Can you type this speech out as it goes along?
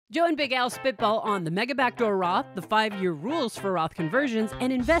Joe and Big Al spitball on the Mega Backdoor Roth, the 5-year rules for Roth conversions,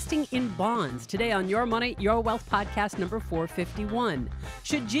 and investing in bonds. Today on Your Money, Your Wealth podcast number 451.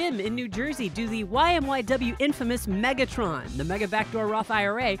 Should Jim in New Jersey do the YMYW infamous Megatron, the Mega Backdoor Roth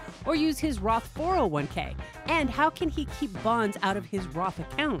IRA, or use his Roth 401k? And how can he keep bonds out of his Roth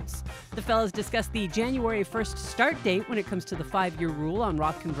accounts? The fellas discuss the January 1st start date when it comes to the 5-year rule on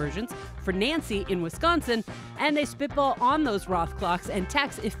Roth conversions for Nancy in Wisconsin, and they spitball on those Roth clocks and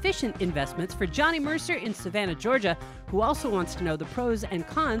tax-efficient investments for Johnny Mercer in Savannah, Georgia, who also wants to know the pros and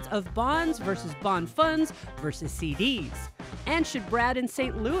cons of bonds versus bond funds versus CDs. And should Brad in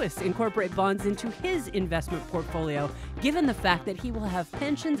St. Louis incorporate bonds into his investment portfolio, given the fact that he will have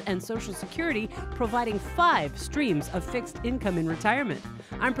pensions and Social Security providing 5 streams of fixed income in retirement?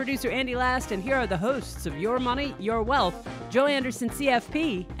 I'm producer Andy Last, and here are the hosts of Your Money, Your Wealth, Joe Anderson,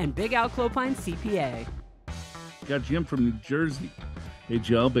 CFP, and Big Al Clopine, CPA. Got Jim from New Jersey. Hey,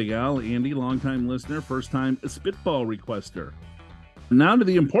 Joe, Big Al, Andy, longtime listener, first-time spitball requester. Now to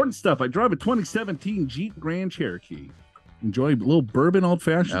the important stuff. I drive a 2017 Jeep Grand Cherokee. Enjoy a little bourbon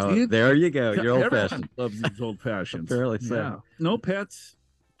old-fashioned. Oh, there you go. You're old-fashioned. Loves these old-fashions. Apparently so. Yeah. No pets.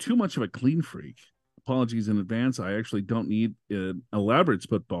 Too much of a clean freak. Apologies in advance. I actually don't need an elaborate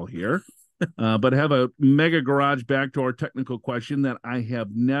spitball here, but have a mega garage backdoor technical question that I have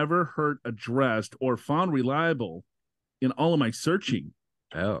never heard addressed or found reliable in all of my searching.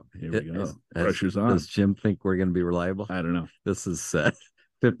 Oh, here we go. Pressure's on. Does Jim think we're going to be reliable? I don't know. This is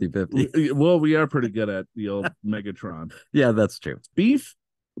 50-50. Well, we are pretty good at the old Megatron. Yeah, that's true. Brief?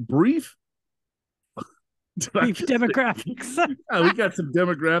 Beef demographics. Yeah, we got some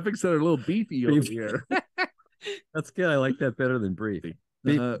demographics that are a little beefy over here. That's good. I like that better than brief.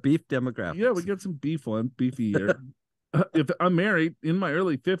 Beef demographics. Yeah, we got some beefy here. If I'm married in my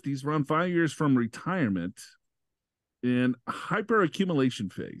early 50s, around 5 years from retirement, in hyper accumulation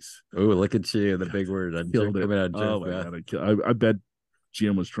phase. Oh, look at you, the big word. I killed it. Oh my God, I bet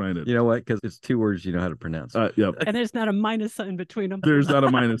Jim was trying to. You know what? Because it's 2 words you know how to pronounce. Yep. And there's not a minus sign between them. There's not a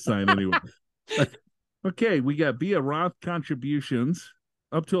minus sign anyway. Okay, we got via Roth contributions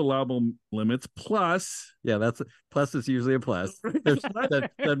up to allowable limits plus. Yeah, plus is usually a plus. That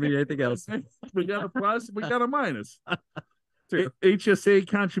doesn't mean anything else. We got a plus, we got a minus. HSA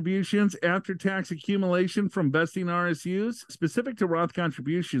contributions after tax accumulation from vesting RSUs specific to Roth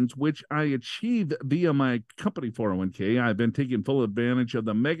contributions, which I achieved via my company 401k. I've been taking full advantage of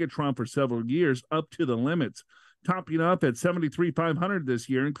the Megatron for several years up to the limits, topping up at $73,500 this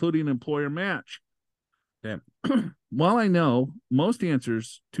year, including employer match. Damn. While I know most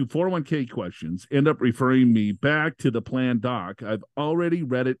answers to 401k questions end up referring me back to the plan doc, I've already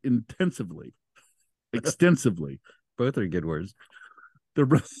read it extensively. Both are good words.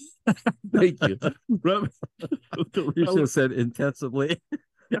 Thank you. You should have said intensively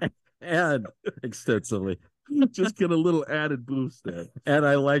and extensively. Just get a little added boost there. And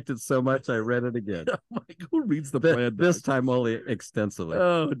I liked it so much, I read it again. Like, who reads the plan? This time only extensively.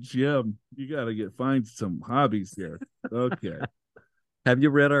 Oh, Jim, you got to find some hobbies here. Okay. Have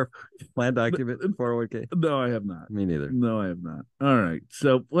you read our plan document in 401k? No, I have not. Me neither. No, I have not. All right.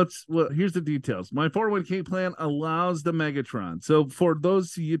 So here's the details. My 401k plan allows the Megatron. So for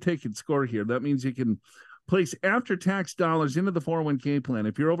those of you taking score here, that means you can place after-tax dollars into the 401k plan.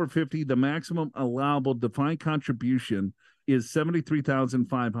 If you're over 50, the maximum allowable defined contribution is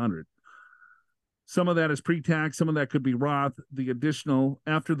 $73,500. Some of that is pre-tax. Some of that could be Roth. The additional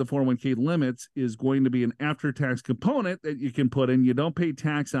after the 401k limits is going to be an after-tax component that you can put in. You don't pay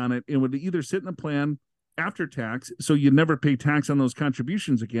tax on it. It would either sit in the plan after tax, so you never pay tax on those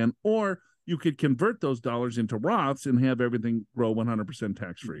contributions again, or you could convert those dollars into Roths and have everything grow 100%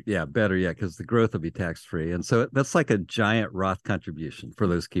 tax-free. Yeah, better, because the growth will be tax-free. And so that's like a giant Roth contribution for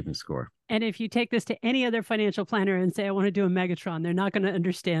those keeping score. And if you take this to any other financial planner and say, I want to do a Megatron, they're not going to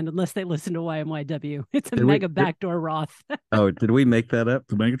understand unless they listen to YMYW. It's a mega backdoor Roth. Oh, did we make that up?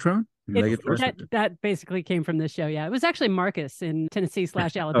 The Megatron? That basically came from this show. Yeah, it was actually Marcus in Tennessee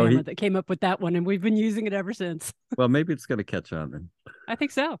 /Alabama that came up with that one, and we've been using it ever since. Well, maybe it's going to catch on then. I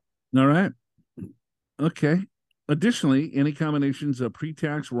think so. All right. Okay. Additionally, any combinations of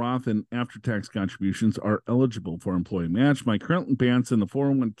pre-tax, Roth, and after-tax contributions are eligible for employee match. My current balance in the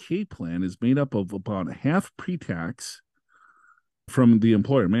 401k plan is made up of about half pre-tax from the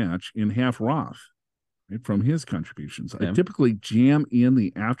employer match and half Roth, right, from his contributions. I typically jam in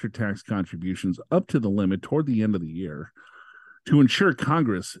the after-tax contributions up to the limit toward the end of the year to ensure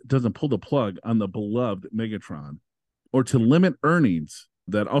Congress doesn't pull the plug on the beloved Megatron or to limit earnings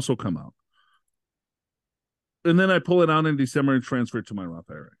that also come out. And then I pull it out in December and transfer it to my Roth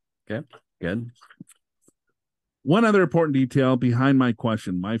IRA. Okay, good. One other important detail behind my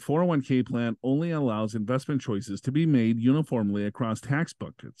question: my 401k plan only allows investment choices to be made uniformly across tax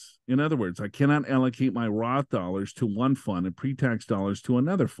buckets. In other words, I cannot allocate my Roth dollars to one fund and pre-tax dollars to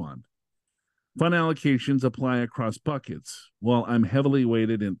another fund. Fund allocations apply across buckets. While I'm heavily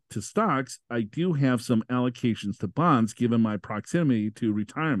weighted into stocks, I do have some allocations to bonds given my proximity to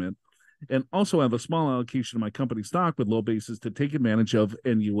retirement, and also have a small allocation to my company stock with low basis to take advantage of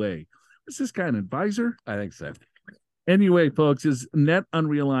NUA. Is this guy an advisor? I think so. NUA, folks, is net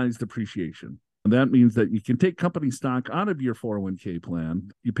unrealized appreciation. And that means that you can take company stock out of your 401k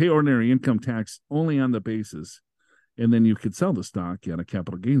plan. You pay ordinary income tax only on the basis, and then you could sell the stock at a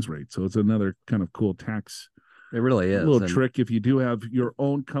capital gains rate. So it's another kind of cool tax. It really is. Little trick if you do have your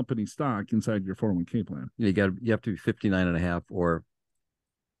own company stock inside your 401k plan. You have to be 59 and a half or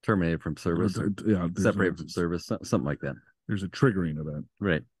terminated from service, separated from service, something like that. There's a triggering event.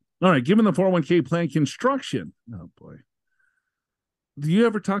 Right. All right, given the 401k plan construction, oh boy, do you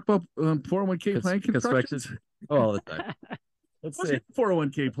ever talk about 401k plan construction? All the time. Let's say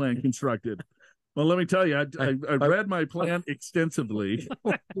 401k plan constructed. Well, let me tell you, I read my plan extensively.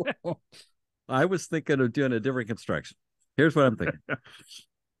 I was thinking of doing a different construction. Here's what I'm thinking.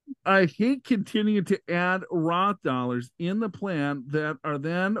 I hate continuing to add Roth dollars in the plan that are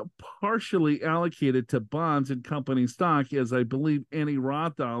then partially allocated to bonds and company stock, as I believe any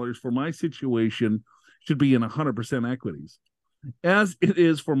Roth dollars for my situation should be in 100% equities, as it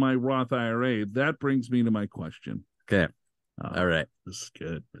is for my Roth IRA. That brings me to my question. Okay. All right. This is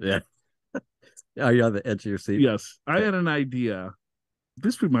good. Yeah. Are you on the edge of your seat? Yes. Okay. I had an idea.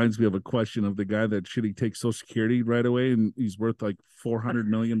 This reminds me of a question of the guy that should he take Social Security right away and he's worth like $400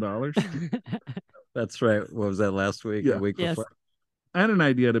 million. That's right. What was that last week? Yeah. The week before? I had an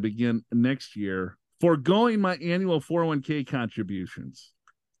idea to begin next year foregoing my annual 401k contributions,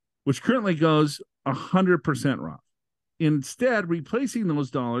 which currently goes 100% Roth. Instead, replacing those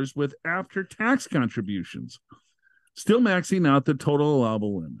dollars with after-tax contributions, still maxing out the total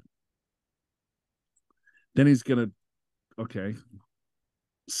allowable limit. Then he's going to, okay.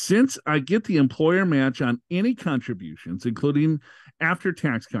 Since I get the employer match on any contributions, including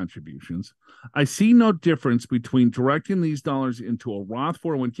after-tax contributions, I see no difference between directing these dollars into a Roth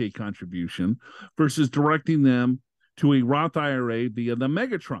 401k contribution versus directing them to a Roth IRA via the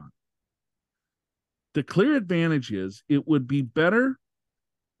Megatron. The clear advantage is it would be better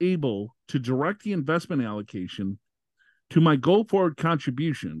able to direct the investment allocation to my go-forward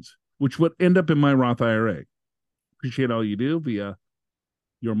contributions, which would end up in my Roth IRA. Appreciate all you do via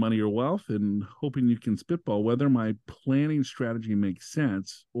Your Money, Your Wealth, and hoping you can spitball whether my planning strategy makes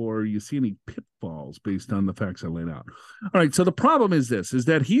sense or you see any pitfalls based on the facts I laid out. All right, so the problem is this, is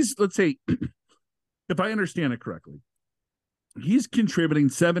that he's, let's say, if I understand it correctly, he's contributing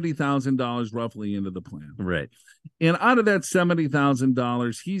 $70,000 roughly into the plan. Right. And out of that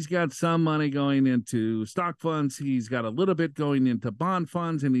 $70,000, he's got some money going into stock funds, he's got a little bit going into bond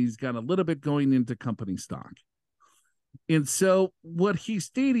funds, and he's got a little bit going into company stock. And so what he's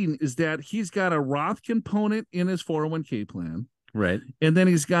stating is that he's got a Roth component in his 401k plan. Right. And then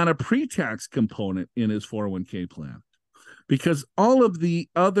he's got a pre-tax component in his 401k plan. Because all of the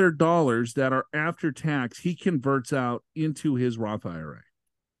other dollars that are after tax, he converts out into his Roth IRA.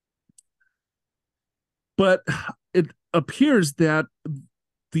 But it appears that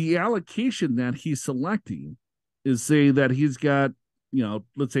the allocation that he's selecting is, say, that he's got,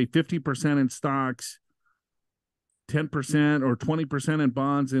 let's say 50% in stocks, 10% or 20% in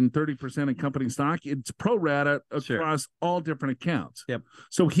bonds, and 30% in company stock. It's pro rata across all different accounts. Yep.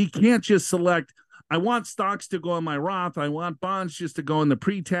 So he can't just select, I want stocks to go in my Roth, I want bonds just to go in the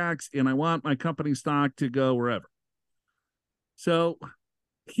pre-tax, and I want my company stock to go wherever. So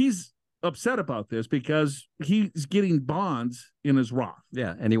he's upset about this because he's getting bonds in his Roth.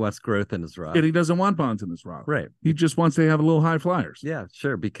 Yeah, and he wants growth in his Roth. And he doesn't want bonds in his Roth. Right. He just wants to have a little high flyers. Yeah,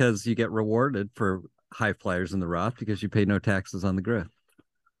 sure, because you get rewarded for high flyers in the Roth because you pay no taxes on the growth.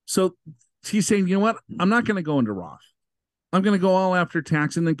 So he's saying, you know what? I'm not going to go into Roth. I'm going to go all after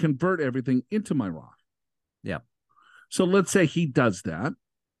tax and then convert everything into my Roth. Yeah. So let's say he does that.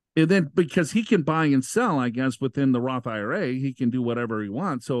 And then because he can buy and sell, I guess, within the Roth IRA, he can do whatever he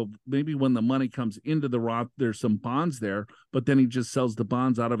wants. So maybe when the money comes into the Roth, there's some bonds there, but then he just sells the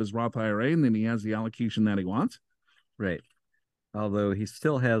bonds out of his Roth IRA and then he has the allocation that he wants. Right. Although he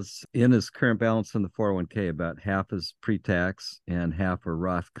still has in his current balance in the 401k about half is pre-tax and half are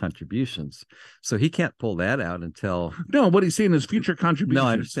Roth contributions. So he can't pull that out until... No, what he's saying is future contributions. No,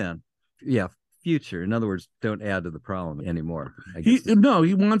 I understand. Yeah, future. In other words, don't add to the problem anymore. He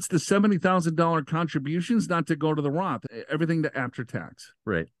wants the $70,000 contributions not to go to the Roth, everything to after tax.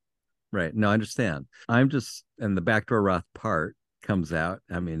 Right. Right. No, I understand. I'm just, and the backdoor Roth part comes out.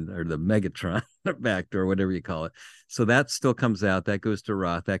 I mean, or the Megatron backdoor, whatever you call it. So that still comes out. That goes to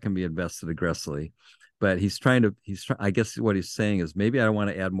Roth. That can be invested aggressively. But I guess what he's saying is maybe I don't want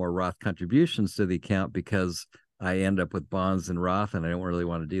to add more Roth contributions to the account because I end up with bonds and Roth, and I don't really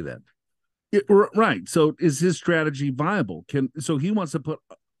want to do that. Right. So is his strategy viable? So he wants to put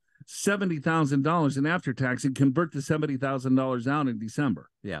 $70,000 in after tax and convert the $70,000 out in December.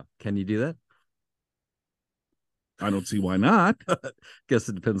 Yeah. Can you do that? I don't see why not. Guess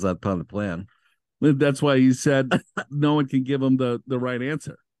it depends upon the plan. That's why he said no one can give him the right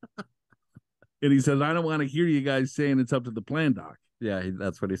answer. And he said, I don't want to hear you guys saying it's up to the plan doc. Yeah,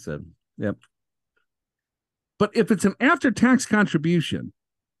 that's what he said. Yep. But if it's an after-tax contribution,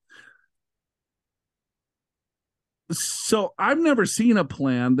 so I've never seen a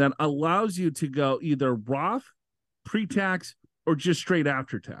plan that allows you to go either Roth, pre-tax, or just straight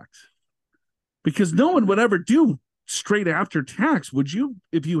after tax. Because no one would ever do straight after tax. Would you,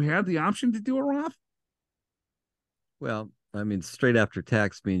 if you had the option to do a Roth? Well, I mean, straight after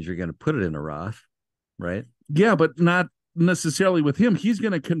tax means you're going to put it in a Roth, right? Yeah, but not necessarily with him. He's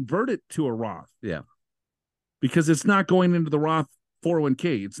going to convert it to a Roth. Yeah. Because it's not going into the Roth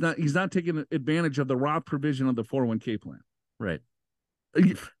 401k. He's not taking advantage of the Roth provision of the 401k plan. Right.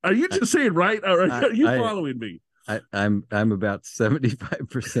 Are you just saying right? Or are you following me? I'm about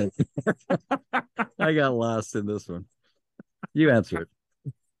 75%. I got lost in this one. You answer it.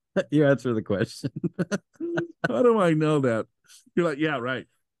 You answer the question. How do I know that? You're like, yeah, right.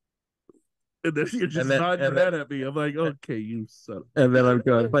 And then you're just nodding that at me. I'm like, okay, you son. And then I'm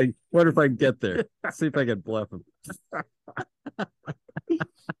going, what if I can get there? See if I can bluff him.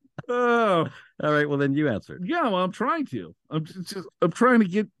 Oh, all right. Well, then you answer. Yeah, well, I'm trying to. I'm trying to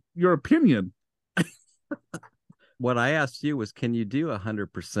get your opinion. What I asked you was, can you do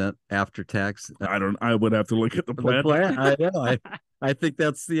 100% after tax? I would have to look at the plan. I know. I think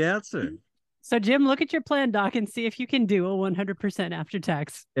that's the answer. So, Jim, look at your plan doc and see if you can do a 100% after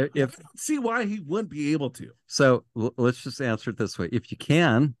tax. See why he wouldn't be able to. So let's just answer it this way. If you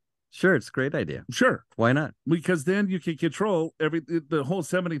can, sure, it's a great idea. Sure. Why not? Because then you can control the whole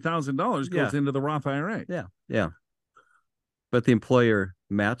 $70,000 goes into the Roth IRA. Yeah. Yeah. But the employer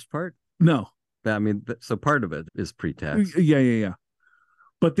match part? No. I mean, so part of it is pre-tax. Yeah.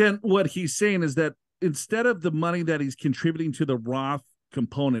 But then what he's saying is that instead of the money that he's contributing to the Roth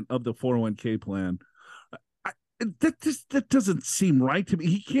component of the 401k plan, that doesn't seem right to me.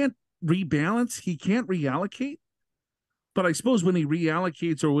 He can't rebalance. He can't reallocate. But I suppose when he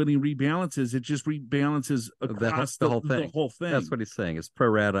reallocates or when he rebalances, it just rebalances across the whole thing. That's what he's saying. It's pro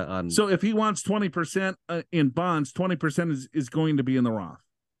rata on. So if he wants 20% in bonds, 20% is going to be in the Roth.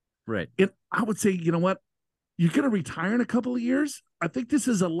 Right. And I would say, you know what? You're going to retire in a couple of years. I think this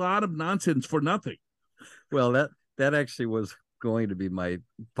is a lot of nonsense for nothing. Well, that actually was going to be my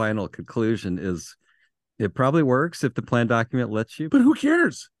final conclusion. Is it probably works if the plan document lets you, but who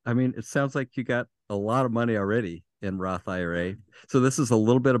cares? I mean, it sounds like you got a lot of money already in Roth IRA. So this is a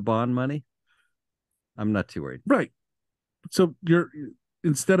little bit of bond money. I'm not too worried. Right. So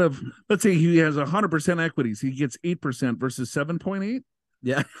instead of, let's say he has 100% equities, he gets 8% versus 7.8.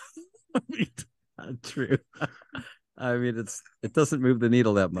 Yeah. I mean, true. I mean, it doesn't move the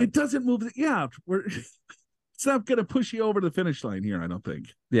needle that much. It doesn't move. It's not going to push you over the finish line here, I don't think.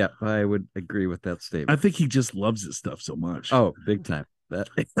 Yeah, I would agree with that statement. I think he just loves this stuff so much. Oh, big time.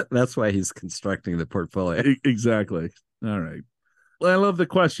 That's why he's constructing the portfolio. Exactly. All right. Well, I love the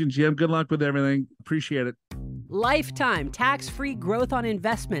question, Jim. Good luck with everything. Appreciate it. Lifetime tax-free growth on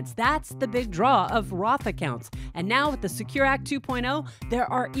investments. That's the big draw of Roth accounts. And now with the Secure Act 2.0,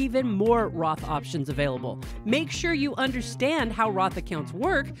 there are even more Roth options available. Make sure you understand how Roth accounts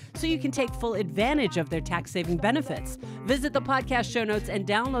work so you can take full advantage of their tax-saving benefits. Visit the podcast show notes and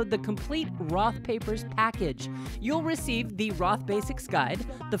download the complete Roth Papers package. You'll receive the Roth Basics Guide,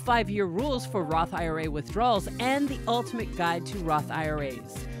 the 5-year rules for Roth IRA withdrawals, and the ultimate guide to Roth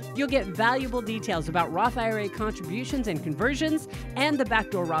IRAs. You'll get valuable details about Roth IRA contributions and conversions, and the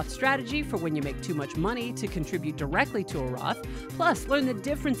Backdoor Roth strategy for when you make too much money to contribute directly to a Roth. Plus, learn the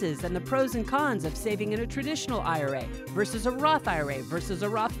differences and the pros and cons of saving in a traditional IRA versus a Roth IRA versus a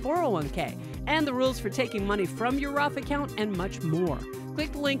Roth 401k, and the rules for taking money from your Roth account, and much more.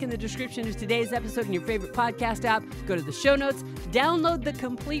 Click the link in the description of today's episode in your favorite podcast app, go to the show notes, download the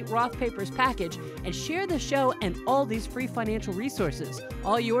complete Roth Papers package, and share the show and all these free financial resources.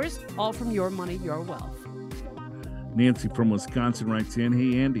 All yours, all from Your Money, Your Wealth. Nancy from Wisconsin writes in,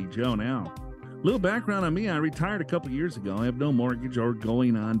 hey, Andy, Joe now. Little background on me, I retired a couple years ago. I have no mortgage or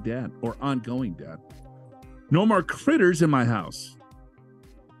ongoing debt. No more critters in my house.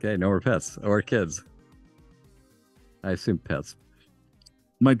 Okay, no more pets or kids. I assume pets.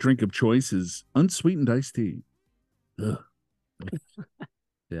 My drink of choice is unsweetened iced tea. Ugh.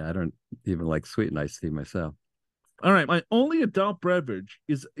 Yeah, I don't even like sweetened iced tea myself. All right, my only adult beverage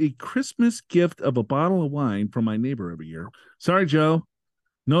is a Christmas gift of a bottle of wine from my neighbor every year. Sorry, Joe.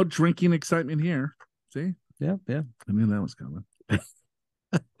 No drinking excitement here. See? Yeah. I knew that was coming.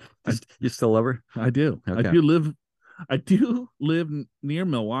 You still love her? I do. Okay. I do live near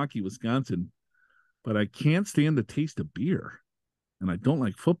Milwaukee, Wisconsin, but I can't stand the taste of beer, and I don't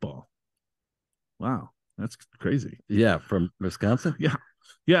like football. Wow, that's crazy. Yeah, from Wisconsin? Yeah.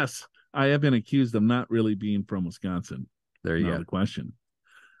 Yes, I have been accused of not really being from Wisconsin. There you Not go. the question.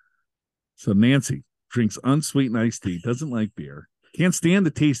 So Nancy drinks unsweetened iced tea, doesn't like beer, can't stand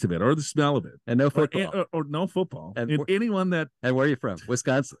the taste of it or the smell of it. And no football. Or no football. And anyone that... And where are you from?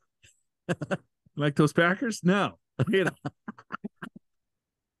 Wisconsin? Like those Packers? No. That's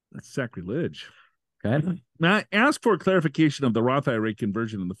sacrilege. Okay. Now, I ask for clarification of the Roth IRA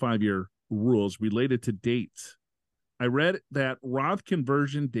conversion and the 5-year rules related to dates. I read that Roth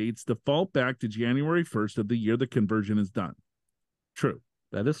conversion dates default back to January 1st of the year the conversion is done. True.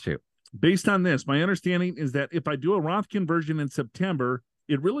 That is true. Based on this, my understanding is that if I do a Roth conversion in September,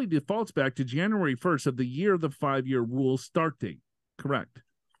 it really defaults back to January 1st of the year the 5-year rule start date. Correct.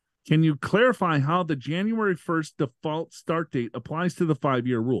 Can you clarify how the January 1st default start date applies to the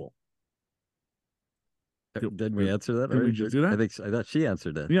 5-year rule? Didn't we answer that? Did we just do that? I thought she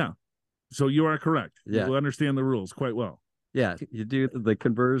answered it. Yeah. So you are correct. Yeah. You understand the rules quite well. Yeah. You do the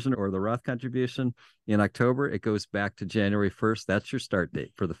conversion or the Roth contribution in October, it goes back to January 1st. That's your start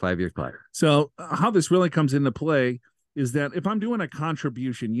date for the 5-year clock. So how this really comes into play is that if I'm doing a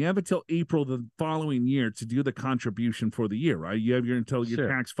contribution, you have until April the following year to do the contribution for the year, right? You have until your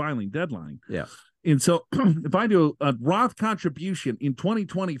tax filing deadline. Yeah. And so if I do a Roth contribution in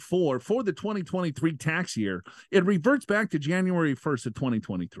 2024 for the 2023 tax year, it reverts back to January 1st of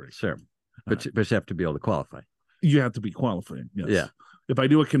 2023. Sure. But you have to be able to qualify. You have to be qualifying. Yes. Yeah. If I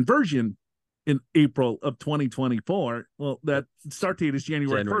do a conversion in April of 2024, well, that start date is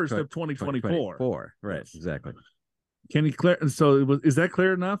January 1st of 2024. Right. Yes. Exactly. Can you clear? So is that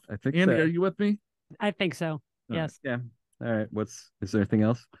clear enough? I think Andy, so. are you with me? I think so. Yes. Yeah. All right. Is there anything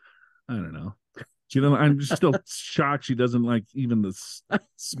else? I don't know. I'm just still shocked she doesn't like even the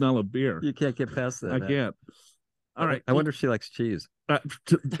smell of beer. You can't get past that. I can't. All right. I wonder if she likes cheese. I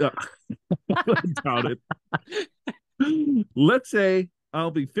doubt it. Let's say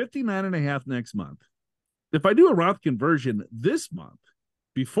I'll be 59 and a half next month. If I do a Roth conversion this month,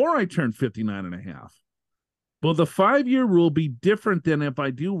 before I turn 59 and a half, will the 5-year rule be different than if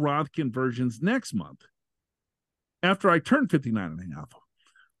I do Roth conversions next month after I turn 59 and a half?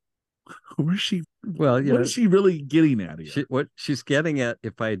 Where's she? Well, what is she really getting at here? What she's getting at,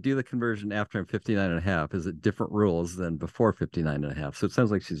 if I do the conversion after I'm 59 and a half, is it different rules than before 59 and a half? So it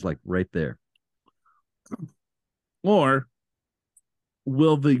sounds like she's like right there. Or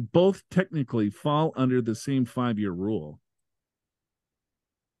will they both technically fall under the same 5-year rule?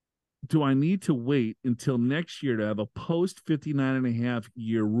 Do I need to wait until next year to have a post 59 and a half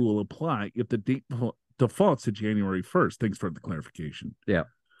year rule apply if the date defaults to January 1st? Thanks for the clarification. Yeah.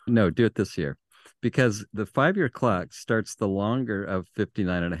 No, do it this year, because the 5-year clock starts the longer of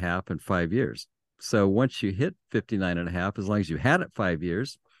 59 and a half in 5 years. So once you hit 59 and a half, as long as you had it 5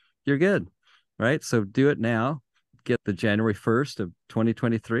 years, you're good, right? So do it now, get the January 1st of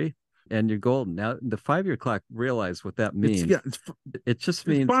 2023, and you're golden. Now, the 5-year clock, realize what that means. It just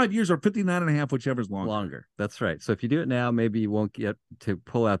means 5 years or 59 and a half, whichever's longer. That's right. So if you do it now, maybe you won't get to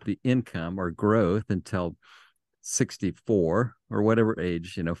pull out the income or growth until 64 or whatever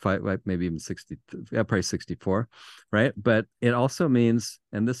age, maybe even 60, probably 64, right? But it also means,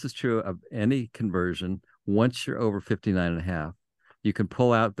 and this is true of any conversion, once you're over 59 and a half, you can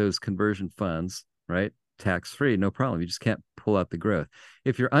pull out those conversion funds, right? Tax-free, no problem. You just can't pull out the growth.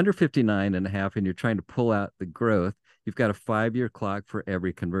 If you're under 59 and a half and you're trying to pull out the growth, you've got a 5-year clock for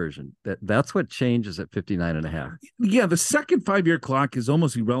every conversion. That's what changes at 59 and a half. Yeah, the second 5-year clock is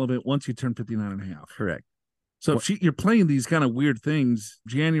almost irrelevant once you turn 59 and a half. Correct. So if you're playing these kind of weird things,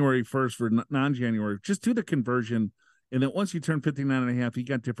 January 1st for non-January, just do the conversion. And then once you turn 59 and a half, you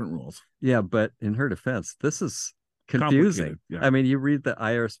got different rules. Yeah, but in her defense, this is confusing. Yeah. I mean, you read the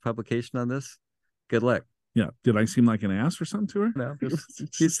IRS publication on this, good luck. Yeah. Did I seem like an ass or something to her? No.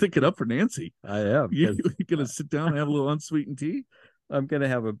 She's sticking up for Nancy. I am. You're going to sit down and have a little unsweetened tea? I'm going to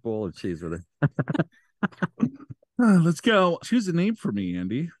have a bowl of cheese with her. Let's go. Choose a name for me,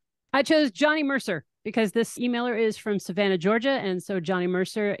 Andy. I chose Johnny Mercer. because this emailer is from Savannah, Georgia. And so Johnny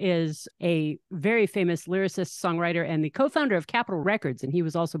Mercer is a very famous lyricist, songwriter, and the co-founder of Capitol Records. And he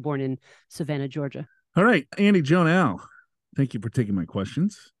was also born in Savannah, Georgia. All right, Andy, Joan, Al, thank you for taking my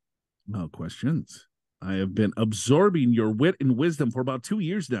questions. No questions. I have been absorbing your wit and wisdom for about 2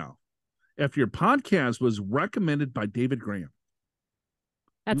 years now, after your podcast was recommended by David Graham.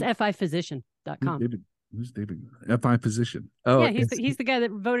 That's fiphysician.com. Who's David? FI Physician. Oh, yeah, he's the guy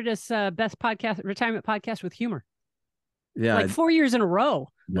that voted us best retirement podcast with humor. Yeah, like 4 years in a row.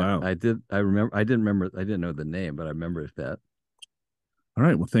 Wow. I didn't know the name, but I remember that. All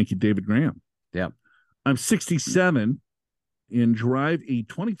right. Well, thank you, David Graham. Yeah. I'm 67 and drive a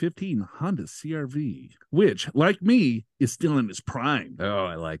 2015 Honda CRV, which, like me, is still in its prime. Oh,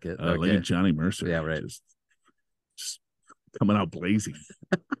 I like it. Look at Johnny Mercer. Yeah, right. Just coming out blazing.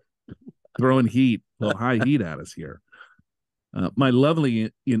 Throwing heat, well, high heat at us here. My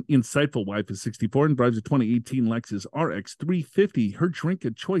lovely and insightful wife is 64 and drives a 2018 Lexus RX 350. Her drink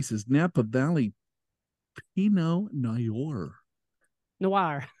of choice is Napa Valley Pinot Noir.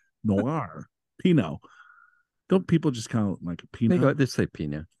 Pinot. Don't people just call it like a Pinot? They say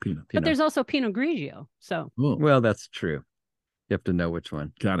Pinot. But there's also Pinot Grigio. So, well, that's true. You have to know which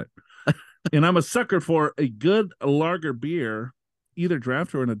one. Got it. And I'm a sucker for a good lager beer, either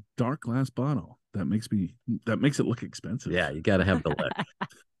draft or in a dark glass bottle. That makes it look expensive. Yeah, you got to have the look.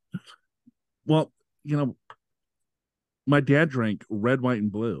 Well, my dad drank red, white,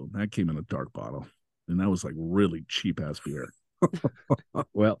 and blue. That came in a dark bottle, and that was like really cheap ass beer.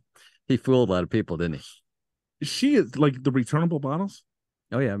 Well, he fooled a lot of people, didn't he? She is like the returnable bottles.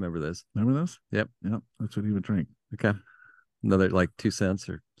 Oh yeah, I remember those. Remember those? Yep. That's what he would drink. Okay, another like 2 cents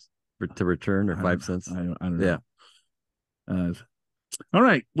or to return or 5 cents. I don't know. Yeah. All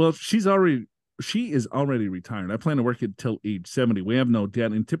right. Well, she is already retired. I plan to work until age 70. We have no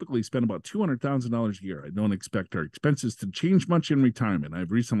debt and typically spend about $200,000 a year. I don't expect our expenses to change much in retirement.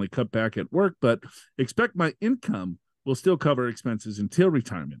 I've recently cut back at work, but expect my income will still cover expenses until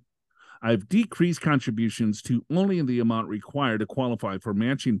retirement. I've decreased contributions to only the amount required to qualify for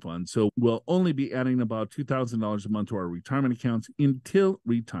matching funds, so we'll only be adding about $2,000 a month to our retirement accounts until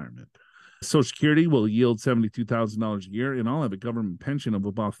retirement. Social Security will yield $72,000 a year, and I'll have a government pension of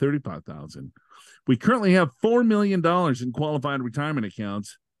about $35,000. We currently have $4 million in qualified retirement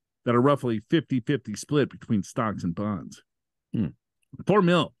accounts that are roughly 50-50 split between stocks and bonds. $4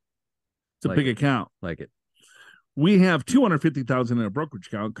 million. It's a big account. Like it. We have $250,000 in a brokerage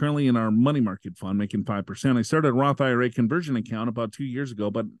account, currently in our money market fund, making 5%. I started a Roth IRA conversion account about 2 years ago,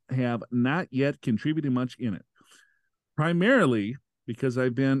 but have not yet contributed much in it. Primarily because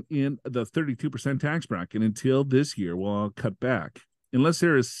I've been in the 32% tax bracket until this year. Well, I'll cut back. Unless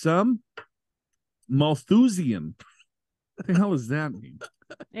there is some Malthusian. What the hell does that mean?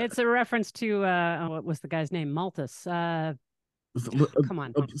 It's a reference to, what was the guy's name? Malthus. Come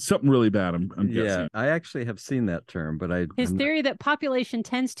on. Something really bad, I'm guessing. Yeah, I actually have seen that term, but His theory that population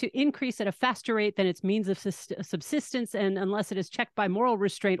tends to increase at a faster rate than its means of subsistence, and unless it is checked by moral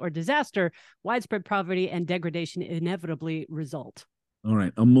restraint or disaster, widespread poverty and degradation inevitably result. All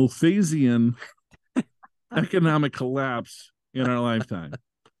right. A Malthusian economic collapse in our lifetime.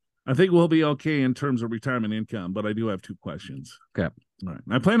 I think we'll be okay in terms of retirement income, but I do have 2 questions. Okay. All right.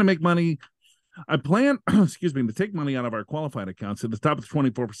 I plan to make money. I plan, to take money out of our qualified accounts at the top of the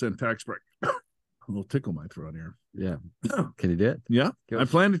 24% tax bracket. A little tickle my throat here. Yeah. Can you do it? Yeah. I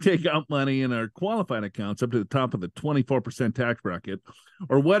plan to take out money in our qualified accounts up to the top of the 24% tax bracket,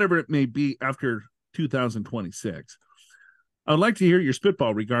 or whatever it may be after 2026. I would like to hear your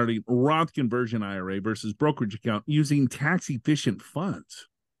spitball regarding Roth conversion IRA versus brokerage account using tax-efficient funds.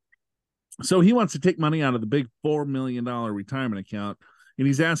 So he wants to take money out of the big $4 million retirement account, and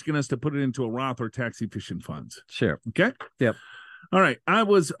he's asking us to put it into a Roth or tax-efficient funds. Sure. Okay? Yep. All right. I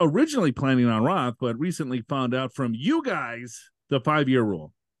was originally planning on Roth, but recently found out from you guys the 5-year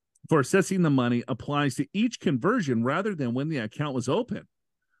rule for assessing the money applies to each conversion rather than when the account was open.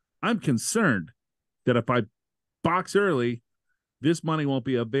 I'm concerned that if I box early, this money won't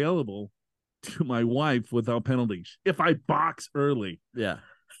be available to my wife without penalties. If I box early. Yeah.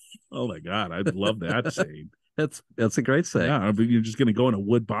 Oh, my God. I'd love that saying. That's a great saying. Yeah, you're just going to go in a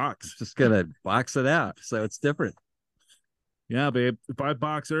wood box. Just going to box it out. So it's different. Yeah, babe. If I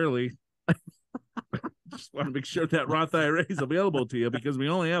box early, just want to make sure that Roth IRA is available to you because we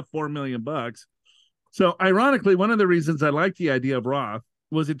only have $4 million. So ironically, one of the reasons I like the idea of Roth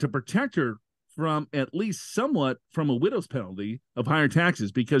was it to protect her from at least somewhat from a widow's penalty of higher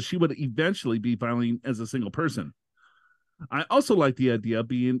taxes because she would eventually be filing as a single person. I also like the idea of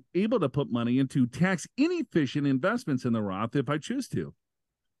being able to put money into tax inefficient investments in the Roth if I choose to.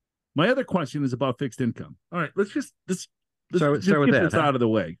 My other question is about fixed income. All right, let's Start with get that, this out of the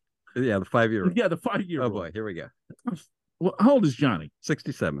way. Yeah, the 5-year rule. Yeah, the 5-year Oh rule. boy, here we go. Well, how old is Johnny?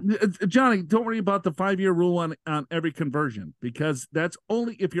 67. Johnny, don't worry about the 5-year rule on every conversion, because that's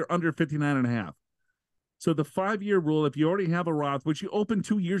only if you're under 59 and a half. So the 5-year rule, if you already have a Roth, which you opened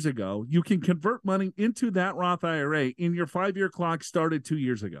 2 years ago, you can convert money into that Roth IRA in your 5-year clock started 2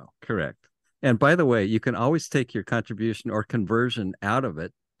 years ago. Correct. And by the way, you can always take your contribution or conversion out of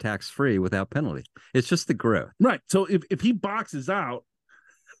it tax-free without penalty. It's just the growth. Right. So if he boxes out,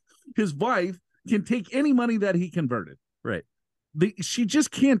 his wife can take any money that he converted. Right. She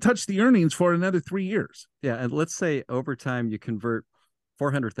just can't touch the earnings for another 3 years. Yeah. And let's say over time you convert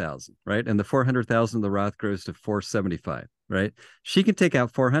 400,000, right? And the 400,000, the Roth grows to 475, right? She can take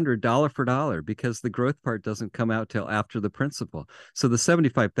out 400 dollar for dollar because the growth part doesn't come out till after the principal. So the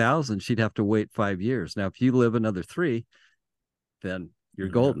 75,000, she'd have to wait 5 years. Now, if you live another 3, then you're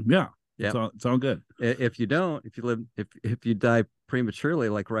golden. Yeah. Yeah. It's all good. If you don't, if you die prematurely,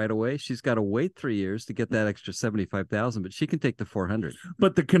 like right away, she's got to wait 3 years to get that extra 75,000, but she can take the 400.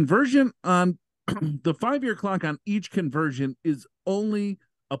 But the conversion on the 5-year clock on each conversion is only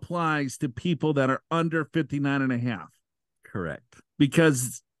applies to people that are under 59 and a half. Correct.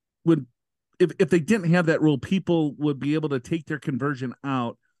 Because if they didn't have that rule, people would be able to take their conversion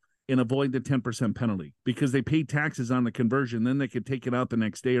out and avoid the 10% penalty because they paid taxes on the conversion. Then they could take it out the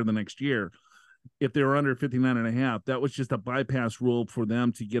next day or the next year. If they were under 59 and a half, that was just a bypass rule for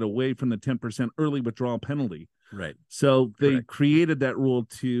them to get away from the 10% early withdrawal penalty. Right. So they Correct. created that rule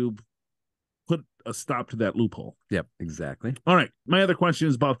to put a stop to that loophole. Yep, exactly. All right. My other question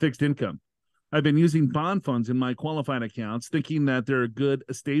is about fixed income. I've been using bond funds in my qualified accounts, thinking that they're a good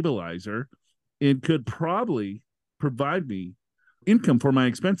stabilizer and could probably provide me income for my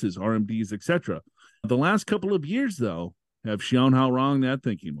expenses, RMDs, etc. The last couple of years, though, have shown how wrong that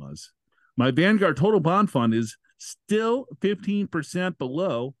thinking was. My Vanguard total bond fund is still 15%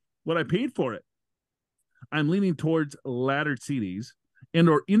 below what I paid for it. I'm leaning towards laddered CDs and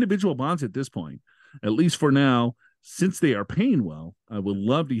or individual bonds at this point, at least for now, since they are paying well. I would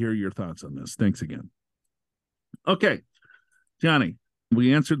love to hear your thoughts on this. Thanks again. Okay, Johnny,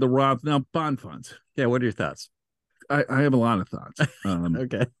 we answered the Roth. Now, bond funds. Yeah, what are your thoughts? I have a lot of thoughts.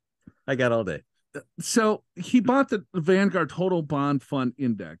 Okay. I got all day. So he bought the Vanguard Total Bond Fund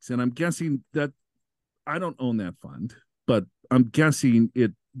Index, and I'm guessing that I don't own that fund, but I'm guessing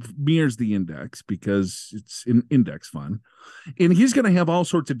it mirrors the index because it's an index fund. And he's going to have all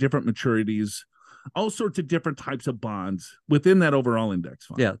sorts of different maturities, all sorts of different types of bonds within that overall index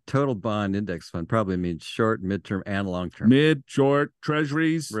fund. Yeah, total bond index fund probably means short, midterm, and long-term. Mid, short,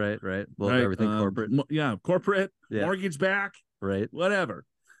 treasuries. Right. Well, right, everything corporate. Corporate, Yeah. mortgage back, Right. whatever.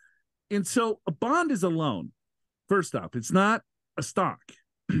 And so a bond is a loan. First off, it's not a stock.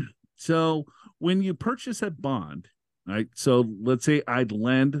 So when you purchase a bond, right? So let's say I'd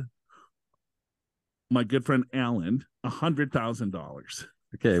lend my good friend Alan $100,000.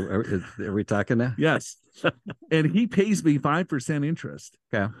 Okay. Are we talking now? Yes. And he pays me 5% interest.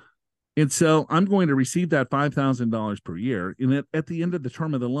 Okay. And so I'm going to receive that $5,000 per year. And at the end of the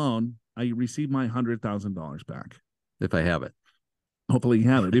term of the loan, I receive my $100,000 back. If I have it. Hopefully you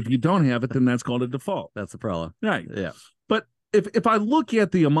have it. If you don't have it, then that's called a default. That's the problem. Right. Yeah. But if I look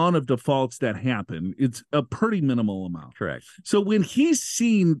at the amount of defaults that happen, it's a pretty minimal amount. Correct. So when he's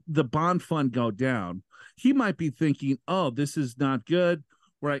seen the bond fund go down, he might be thinking, oh, this is not good.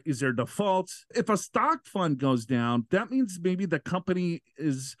 Right. Is there defaults? If a stock fund goes down, that means maybe the company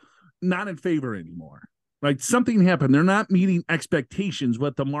is not in favor anymore. Right. Something happened. They're not meeting expectations,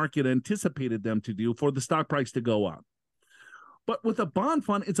 what the market anticipated them to do for the stock price to go up. But with a bond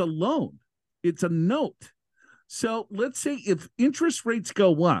fund, it's a loan. It's a note. So let's say if interest rates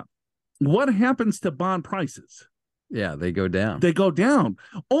go up, what happens to bond prices? Yeah, they go down. They go down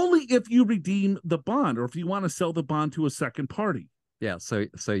only if you redeem the bond or if you want to sell the bond to a second party. Yeah. So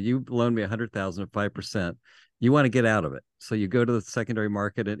you loan me 100,000 at 5%. You want to get out of it. So you go to the secondary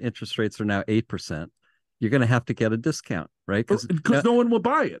market and interest rates are now 8%. You're going to have to get a discount, right? Because no one will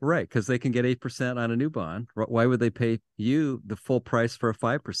buy it. Right. Because they can get 8% on a new bond. Why would they pay you the full price for a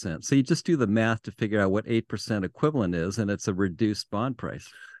 5%? So you just do the math to figure out what 8% equivalent is, and it's a reduced bond price.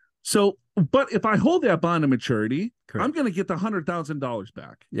 So, but if I hold that bond to maturity, Correct. I'm going to get the $100,000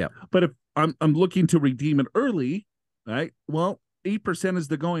 back. Yeah. But if I'm looking to redeem it early, right? Well, 8% is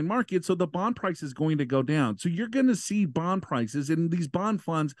the going market, so the bond price is going to go down. So you're going to see bond prices, and these bond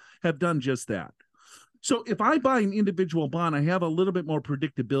funds have done just that. So if I buy an individual bond, I have a little bit more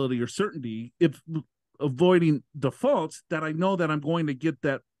predictability or certainty if avoiding defaults that I know that I'm going to get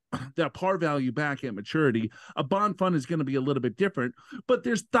that that par value back at maturity. A bond fund is going to be a little bit different, but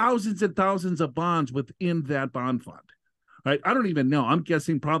there's thousands and thousands of bonds within that bond fund. Right? I don't even know. I'm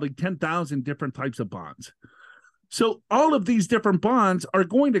guessing probably 10,000 different types of bonds. So all of these different bonds are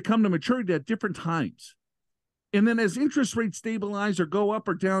going to come to maturity at different times. And then as interest rates stabilize or go up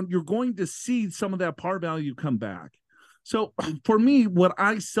or down, you're going to see some of that par value come back. So for me, what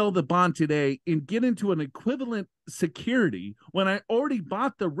I sell the bond today and get into an equivalent security when I already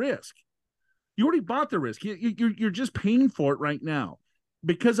bought the risk. You already bought the risk. You're just paying for it right now,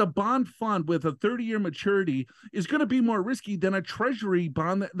 because a bond fund with a 30-year maturity is going to be more risky than a treasury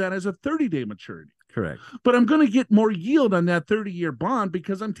bond that has a 30-day maturity. Correct. But I'm going to get more yield on that 30-year bond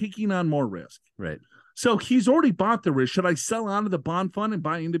because I'm taking on more risk. Right. So he's already bought the risk. Should I sell out of the bond fund and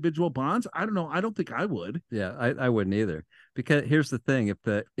buy individual bonds? I don't know. I don't think I would. Yeah, I wouldn't either. Because here's the thing, if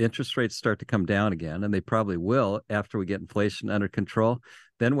the interest rates start to come down again, and they probably will after we get inflation under control,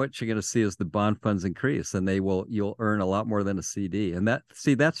 then what you're going to see is the bond funds increase, and you'll earn a lot more than a CD. And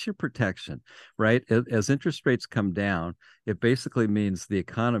that's your protection, right? As interest rates come down, it basically means the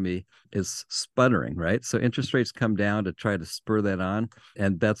economy is sputtering, right? So interest rates come down to try to spur that on.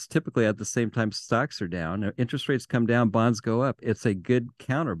 And that's typically at the same time stocks are down. Interest rates come down, bonds go up. It's a good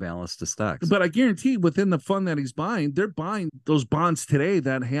counterbalance to stocks. But I guarantee within the fund that he's buying, they're buying those bonds today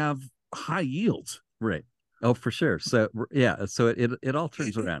that have high yields. Right. Oh, for sure. So yeah, so it all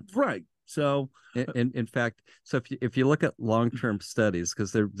turns around. Right. So in fact, so if you look at long-term studies,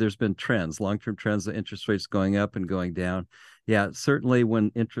 because there's been long-term trends of interest rates going up and going down. Yeah, certainly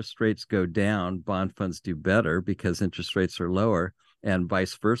when interest rates go down, bond funds do better because interest rates are lower, and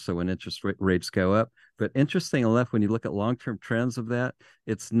vice versa when interest rates go up. But interesting enough, when you look at long-term trends of that,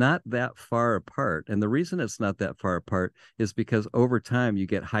 it's not that far apart. And the reason it's not that far apart is because over time you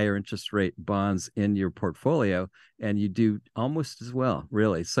get higher interest rate bonds in your portfolio, and you do almost as well,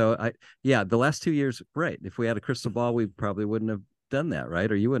 really. So the last 2 years, right. If we had a crystal ball, we probably wouldn't have done that, right?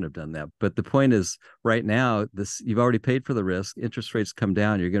 Or you wouldn't have done that. But the point is, right now, you've already paid for the risk. Interest rates come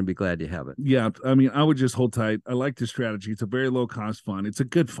down, you're going to be glad you have it. Yeah, I mean, I would just hold tight. I like the strategy. It's a very low cost fund. It's a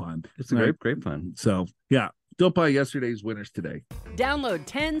good fund. It's a great fund. So yeah, don't buy yesterday's winners today. Download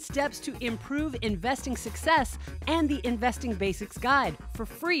 10 steps to improve investing success and the Investing Basics Guide for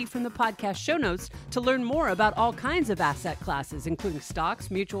free from the podcast show notes to learn more about all kinds of asset classes, including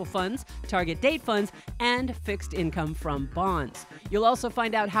stocks, mutual funds, target date funds, and fixed income from bonds. You'll also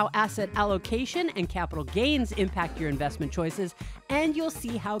find out how asset allocation and capital gains impact your investment choices, and you'll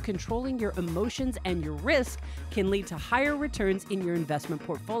see how controlling your emotions and your risk can lead to higher returns in your investment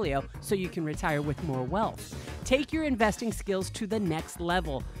portfolio so you can retire with more wealth. Take your investing skills to the next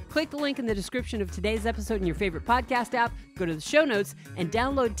level. Click the link in the description of today's episode in your favorite podcast app, go to the show notes, and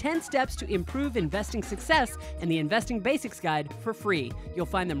download 10 steps to improve investing success and the Investing Basics Guide for free. You'll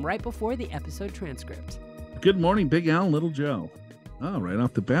find them right before the episode transcript. Good morning, Big Al, Little Joe. Oh, right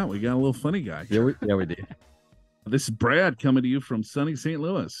off the bat, we got a little funny guy. Yeah, we did. This is Brad coming to you from sunny St.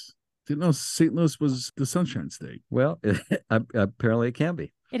 Louis. Didn't know St. Louis was the Sunshine State. Well, apparently it can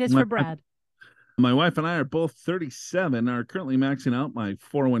be. It is for Brad. My wife and I are both 37, are currently maxing out my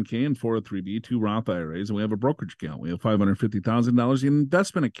 401k and 403b, 2 Roth IRAs, and we have a brokerage account. We have $550,000 in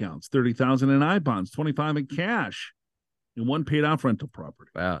investment accounts, $30,000 in I-bonds, $25,000 in cash, and 1 paid off rental property.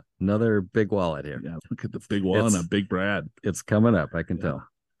 Wow, another big wallet here. Yeah, look at the big wallet and a big Brad. It's coming up, I can tell.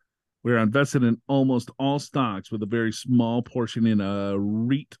 We're invested in almost all stocks with a very small portion in a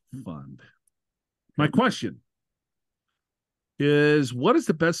REIT fund. My question is, what is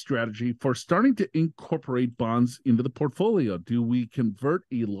the best strategy for starting to incorporate bonds into the portfolio? Do we convert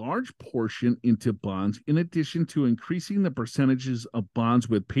a large portion into bonds in addition to increasing the percentages of bonds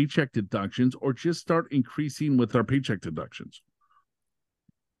with paycheck deductions, or just start increasing with our paycheck deductions?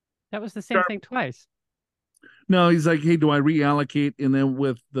 That was the same thing twice. No, he's like, hey, do I reallocate? And then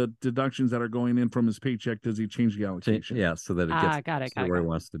with the deductions that are going in from his paycheck, does he change the allocation? Yeah, so that it gets where he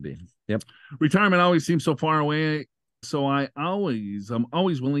wants to be. Yep. Retirement always seems so far away. So I'm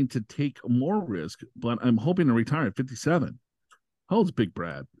always willing to take more risk, but I'm hoping to retire at 57. How old's Big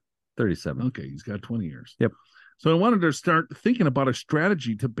Brad? 37. Okay, he's got 20 years. Yep. So I wanted to start thinking about a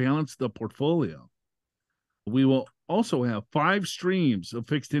strategy to balance the portfolio. We will also have 5 streams of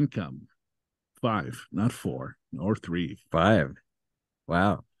fixed income. 5, not 4 or 3. 5.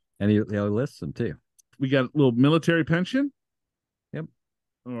 Wow. And he lists them too. We got a little military pension. Yep.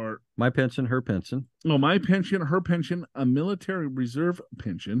 Or my pension, her pension. No, my pension, her pension, a military reserve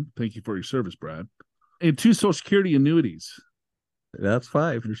pension. Thank you for your service, Brad. And 2 Social Security annuities. That's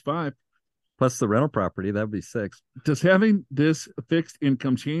 5. There's 5. plus the rental property. That'd be 6. Does having this fixed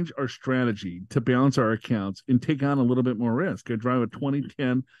income change our strategy to balance our accounts and take on a little bit more risk? I drive a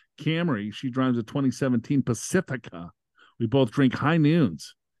 2010 Camry. She drives a 2017 Pacifica. We both drink High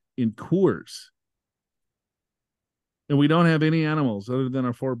Noons in Coors. And we don't have any animals other than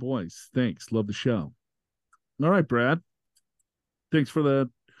our 4 boys. Thanks. Love the show. All right, Brad. Thanks for the...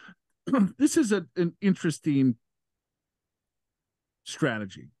 This is an interesting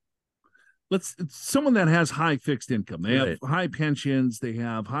strategy. It's someone that has high fixed income. They have high pensions. They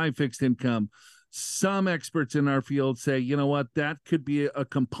have high fixed income. Some experts in our field say, you know what, that could be a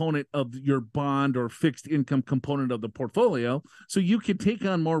component of your bond or fixed income component of the portfolio. So you can take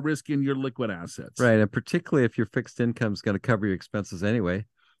on more risk in your liquid assets. Right. And particularly if your fixed income is going to cover your expenses anyway,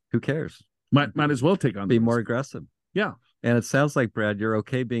 who cares? Might as well take on be more aggressive. Yeah. And it sounds like, Brad, you're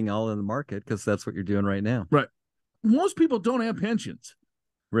okay being all in the market because that's what you're doing right now. Right. Most people don't have pensions.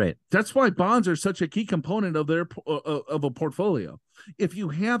 Right. That's why bonds are such a key component of their of a portfolio. If you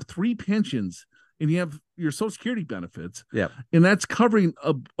have 3 pensions and you have your Social Security benefits, yeah, and that's covering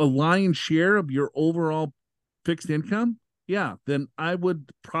a lion's share of your overall fixed income, yeah, then I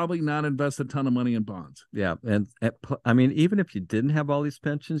would probably not invest a ton of money in bonds. Yeah. And I mean, even if you didn't have all these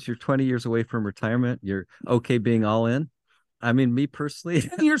pensions, you're 20 years away from retirement, you're okay being all in. I mean, me personally,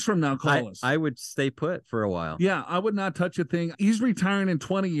 10 years from now, call us. I would stay put for a while. Yeah, I would not touch a thing. He's retiring in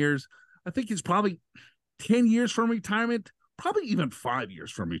 20 years. I think he's probably 10 years from retirement, probably even 5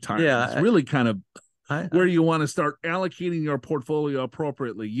 years from retirement. Yeah, it's really kind of where you want to start allocating your portfolio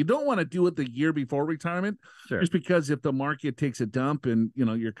appropriately. You don't want to do it the year before retirement, just because if the market takes a dump and, you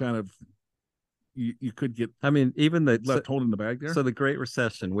know, you're kind of, you could get, I mean, even left holding the bag there. So the Great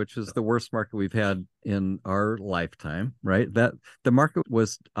Recession, which is the worst market we've had in our lifetime, right? That the market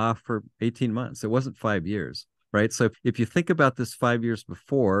was off for 18 months. It wasn't 5 years, right? So if you think about this 5 years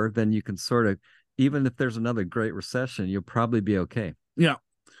before, then you can sort of, even if there's another Great Recession, you'll probably be okay. Yeah.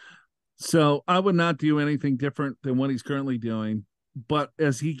 So I would not do anything different than what he's currently doing. But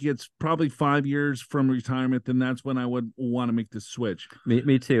as he gets probably 5 years from retirement, then that's when I would want to make the switch.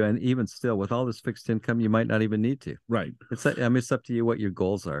 Me too. And even still, with all this fixed income, you might not even need to. Right. It's up to you what your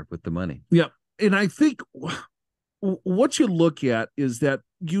goals are with the money. Yeah. And I think what you look at is that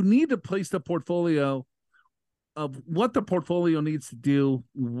you need to place the portfolio of what the portfolio needs to do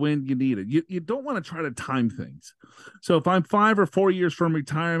when you need it. You don't want to try to time things. So if I'm 5 or 4 years from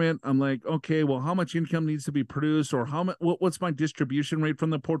retirement, I'm like, okay, well, how much income needs to be produced, or what's my distribution rate from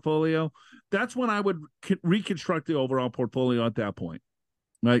the portfolio? That's when I would reconstruct the overall portfolio at that point,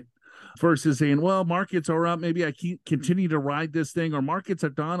 right? Versus saying, well, markets are up, maybe I continue to ride this thing, or markets are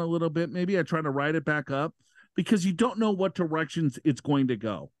down a little bit, maybe I try to ride it back up, because you don't know what directions it's going to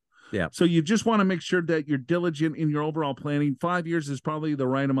go. Yeah. So you just want to make sure that you're diligent in your overall planning. 5 years is probably the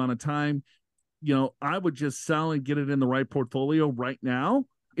right amount of time. You know, I would just sell and get it in the right portfolio right now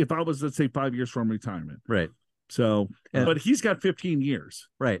if I was, let's say, 5 years from retirement. Right. So, but he's got 15 years.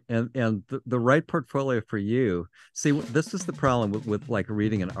 Right. And the right portfolio for you. See, this is the problem with like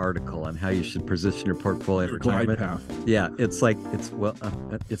reading an article on how you should position your portfolio in retirement. Path. Yeah. It's like,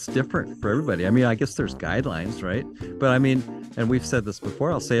 it's different for everybody. I mean, I guess there's guidelines, right? But I mean, and we've said this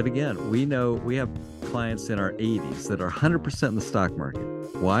before, I'll say it again. We know we have clients in our 80s that are 100% in the stock market.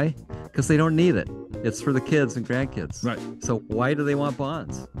 Why? Because they don't need it. It's for the kids and grandkids. Right. So why do they want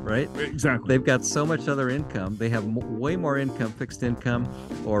bonds? Right. Exactly. They've got so much other income. They have way more income, fixed income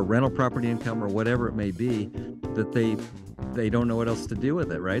or rental property income or whatever it may be, that they don't know what else to do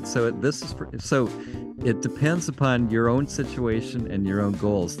with it. Right. So so it depends upon your own situation and your own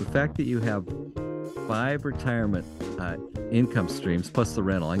goals. The fact that you have 5 retirement income streams plus the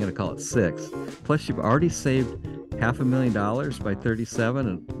rental, I'm going to call it 6, plus you've already saved $500,000 by 37,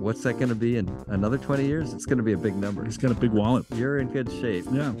 and what's that going to be in another 20 years? It's going to be a big number. He's got a big wallet. You're in good shape.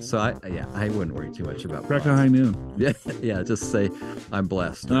 Yeah. So I wouldn't worry too much about crack a high noon. Yeah. Just say I'm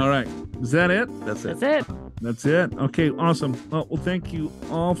blessed. All right. Is that it? That's it. That's it. Okay. Awesome. Well, thank you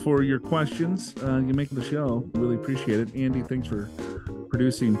all for your questions. You make the show. Really appreciate it. Andy, thanks for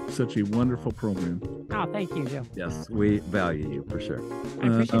producing such a wonderful program. Oh, thank you, Joe. Yes, we value you for sure. I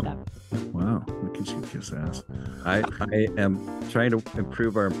appreciate that. Wow, look at you, kiss ass. I am trying to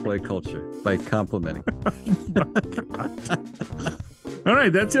improve our employee culture by complimenting. All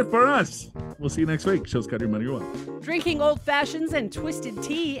right, that's it for us. We'll see you next week. Show's got your money your wealth. Drinking old fashions and twisted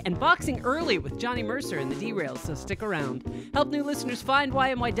tea and boxing early with Johnny Mercer and the Derails, so stick around. Help new listeners find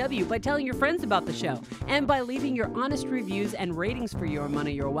YMYW by telling your friends about the show and by leaving your honest reviews and ratings for Your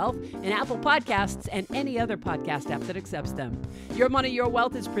Money, Your Wealth in Apple Podcasts and any other podcast app that accepts them. Your Money, Your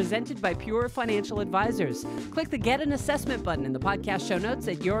Wealth is presented by Pure Financial Advisors. Click the Get an Assessment button in the podcast show notes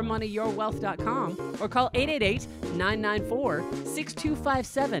at yourmoneyyourwealth.com or call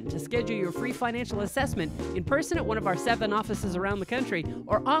 888-994-6257 to schedule your free financial assessment in person at one of our 7 offices around the country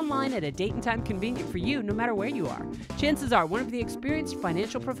or online at a date and time convenient for you no matter where you are. Chances are one of the experienced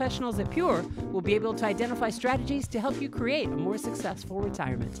financial professionals at Pure will be able to identify strategies to help you create a more successful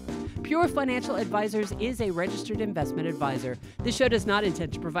retirement. Pure Financial Advisors is a registered investment advisor. This show does not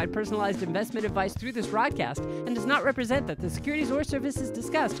intend to provide personalized investment advice through this broadcast and does not represent that the securities or services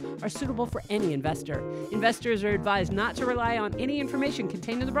discussed are suitable for any investor. Investors are advised not to rely on any information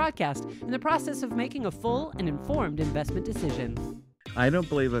contained in the broadcast in the process of making a full and informed investment decision. I don't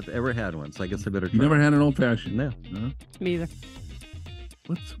believe I've ever had one, so I guess I better try. You never had an old fashioned? No. Me either.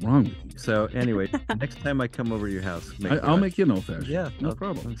 What's wrong with you? So anyway, next time I come over to your house, I'll make you an old fashioned. Yeah, no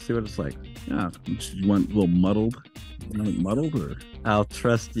problem. Let's see what it's like. Yeah. You want a little muddled? You want it muddled or? I'll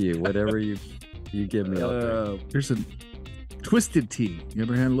trust you. Whatever you give me. Here's a twisted tea. You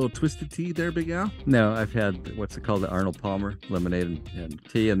ever had a little twisted tea there, Big Al? No, I've had what's it called, the Arnold Palmer lemonade and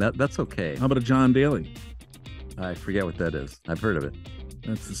tea, and that's okay. How about a John Daly? I forget what that is. I've heard of it.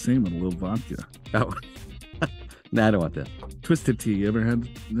 That's the same with a little vodka. Oh, no, I don't want that. Twisted tea. You ever had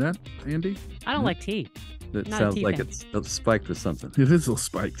that, Andy? I don't like tea. It Not sounds a tea like fan. it's spiked with something. It is a little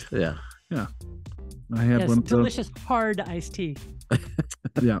spiked. Yeah. Yeah. I had Yes, one of those. delicious hard iced tea.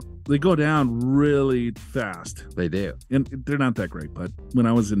 Yeah. They go down really fast. They do. And they're not that great, but when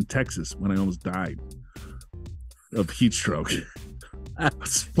I was in Texas, when I almost died of heat stroke, I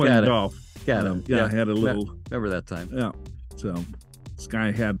was playing golf. Got him. Yeah, I had a little. Remember that time? Yeah. So this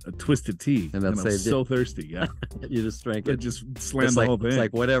guy had a twisted tea, And that I was saved so thirsty. Yeah. You just drank It it. just slammed It's the like, whole thing. it's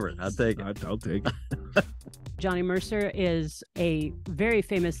like whatever. I'll take it. I'll take it. Johnny Mercer is a very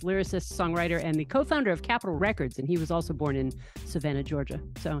famous lyricist, songwriter, and the co-founder of Capitol Records, and he was also born in Savannah, Georgia.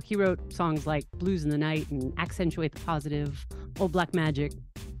 So he wrote songs like Blues in the Night and Accentuate the Positive, Old Black Magic,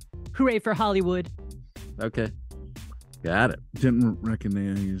 Hooray for Hollywood. Okay. Got it. Didn't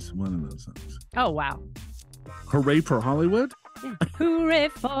recognize one of those songs. Oh, wow. Hooray for Hollywood? Yeah. Hooray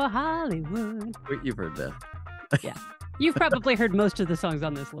for Hollywood. Wait, you've heard that. Yeah. You've probably heard most of the songs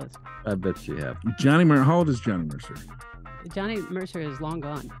on this list. I bet you have. Johnny Mercer. How old is Johnny Mercer? Johnny Mercer is long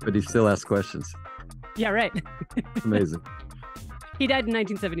gone. But he still asks questions. Yeah, right. Amazing. He died in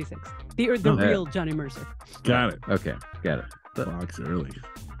 1976. The Oh, real Johnny Mercer. Got it. Okay. Got it. Box early.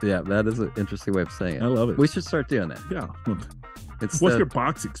 Yeah, that is an interesting way of saying it. I love it. We should start doing that. Yeah. It's What's your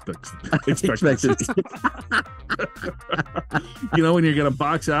box expectancy? expected? You know when you're gonna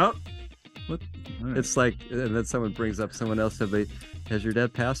box out? What? All right. It's like, and then someone brings up someone else. Has your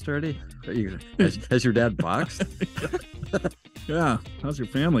dad passed already? Has your dad boxed? Yeah. How's your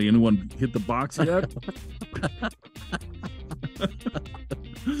family? Anyone hit the box yet?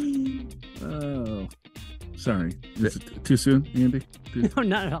 Oh, sorry. Is it too soon, Andy? No,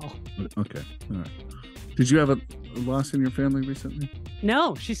 not at all. Okay. All right. Did you have a loss in your family recently?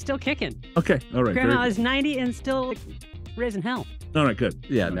 No, she's still kicking. Okay. All right. Grandma is 90 and still like, raising hell. All right. Good.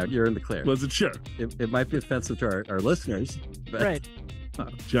 Yeah, no, you're in the clear. Wasn't sure. It might be offensive to our listeners. But Right.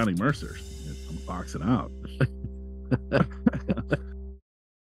 Johnny Mercer. I'm boxing out.